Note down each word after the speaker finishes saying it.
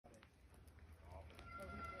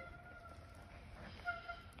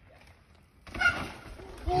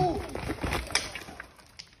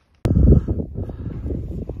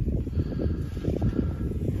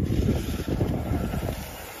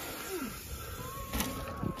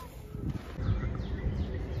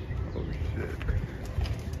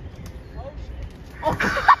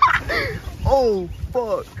Oh,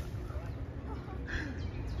 fuck.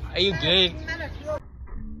 Are you gay?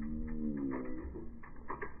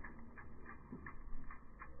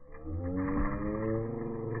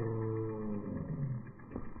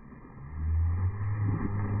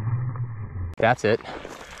 That's it.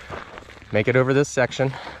 Make it over this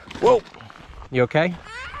section. Whoa! You okay?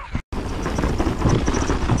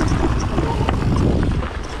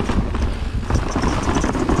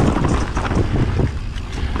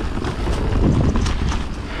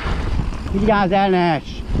 You guys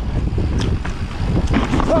ellenes.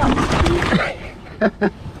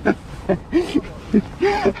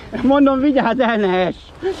 Mondom, vigyázz ellenes.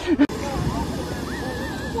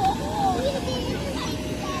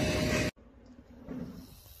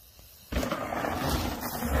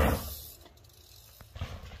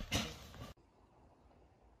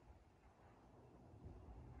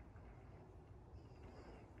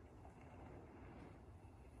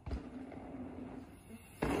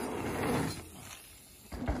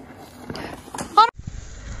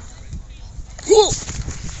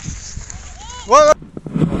 What?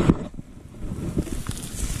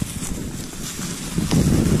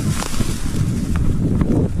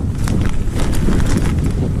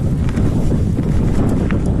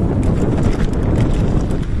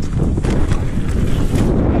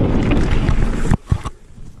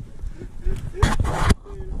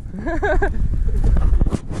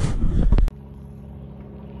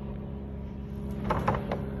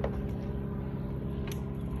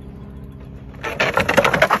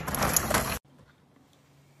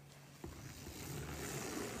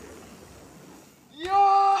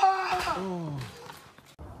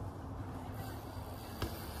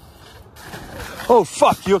 Oh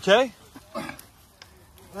fuck, you okay?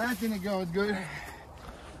 That didn't go good.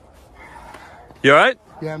 You alright?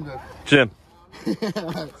 Yeah, I'm good. Jim. I can't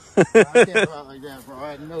go out like that, bro.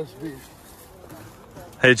 I had no speed.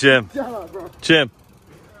 Hey Jim. Shut up, bro. Jim.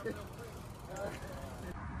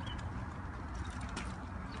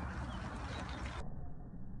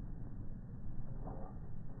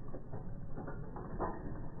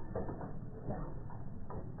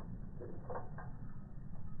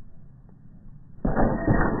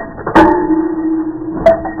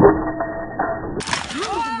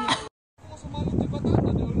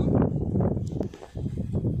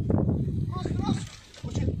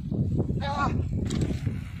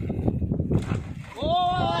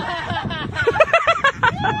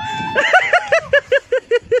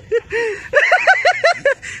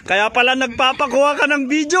 Kaya pala nagpapakuha ka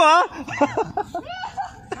ng video, ha?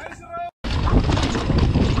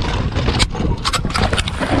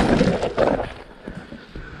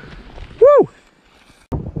 Woo!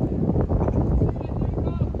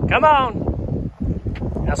 Come on.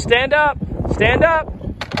 Now stand up. Stand up.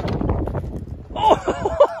 Oh,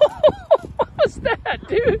 what was that,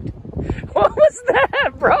 dude? What was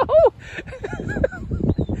that, bro?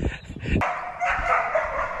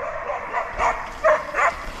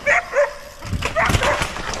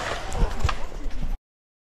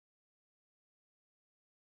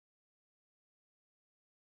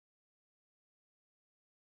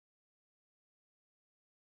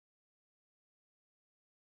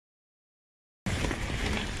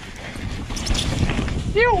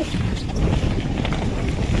 Ew.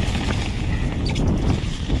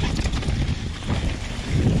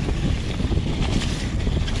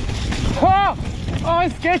 Oh, oh,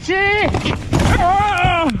 it's sketchy.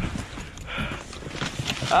 Oh.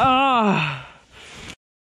 Ah.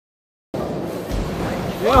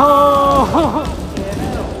 Yo.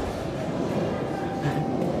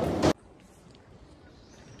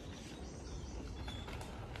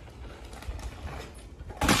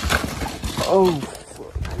 Oh.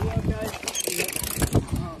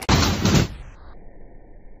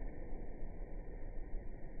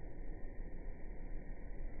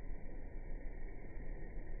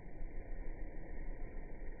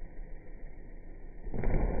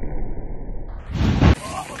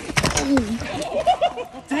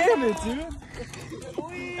 Damn it, dude.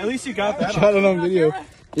 At least you got that. I shot it on video.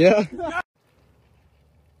 Yeah.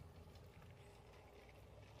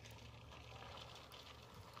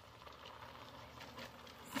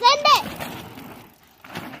 Send it.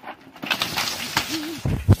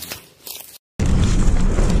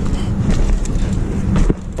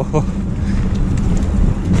 Oh.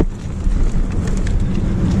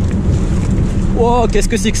 Wow, qu'est-ce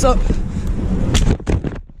que c'est que ça?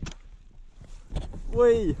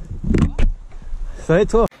 Oui. Ça va et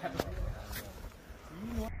toi?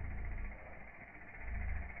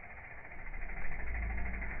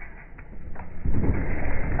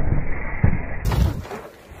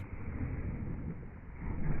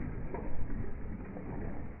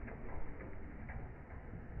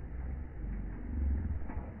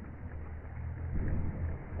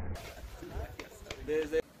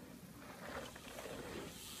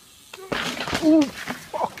 Oh,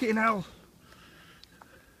 fucking hell.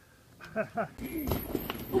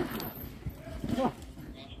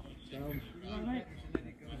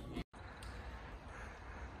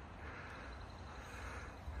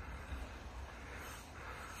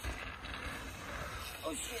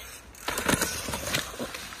 Oh shit.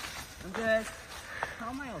 I'm good. How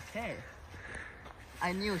am I okay?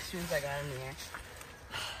 I knew as soon as I got in the air.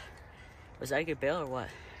 Was that a good bail or what?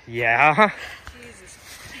 Yeah. Jesus.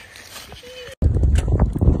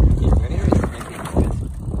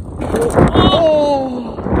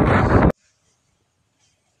 Oh!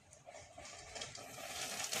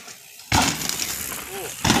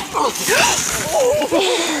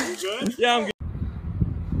 Good? Yeah, I'm good.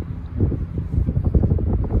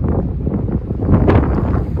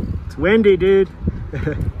 It's windy, dude.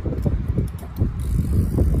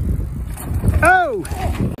 Oh!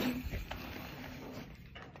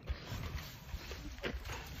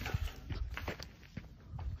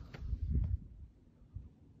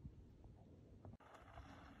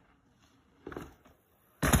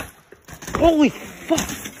 Holy fuck!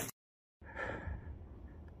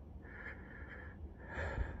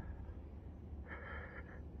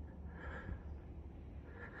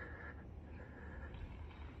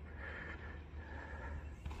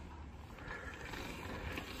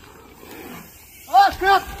 Oh,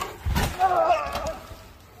 crap!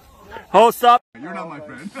 Oh, stop! You're not my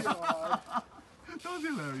friend. That was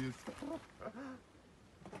hilarious.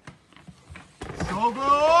 So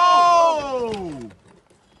go!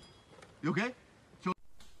 You okay?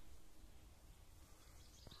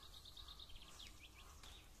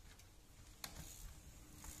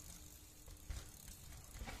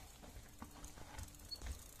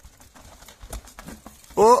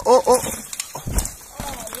 Oh, oh, oh.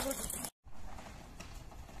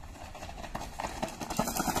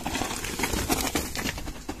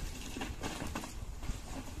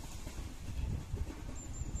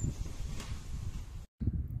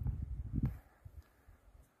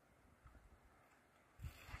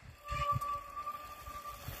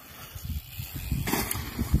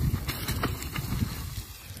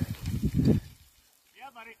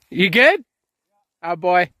 You good? Oh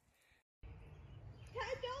boy. $10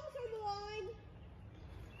 on the line.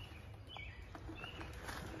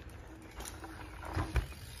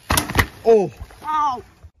 Oh. Ow!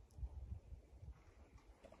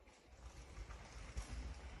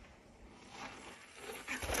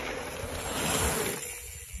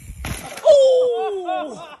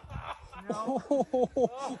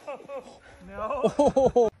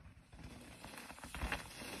 No.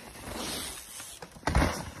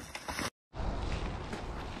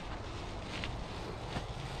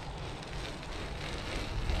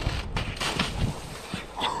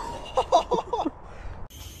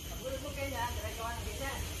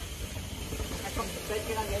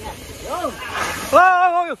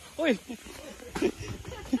 Oh, uy!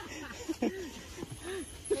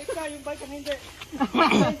 Yung bike hindi.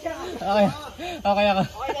 Okay. Okay ako.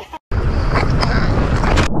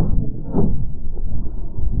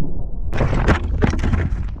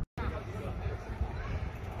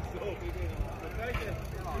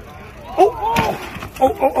 Oh! Oh,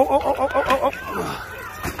 oh, oh, oh, oh, oh, oh, oh.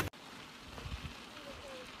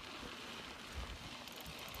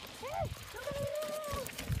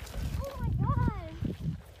 Oh my god.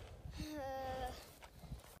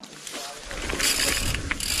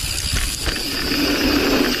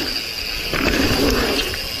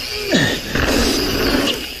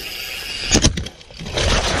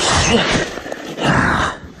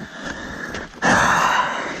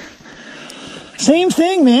 Same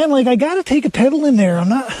thing, man. Like, I gotta take a pedal in there. I'm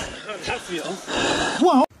not. That feels.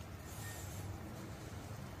 Well.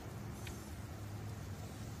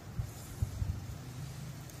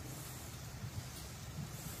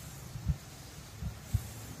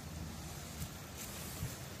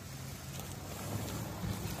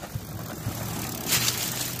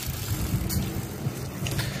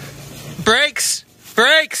 Brakes!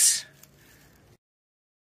 Brakes!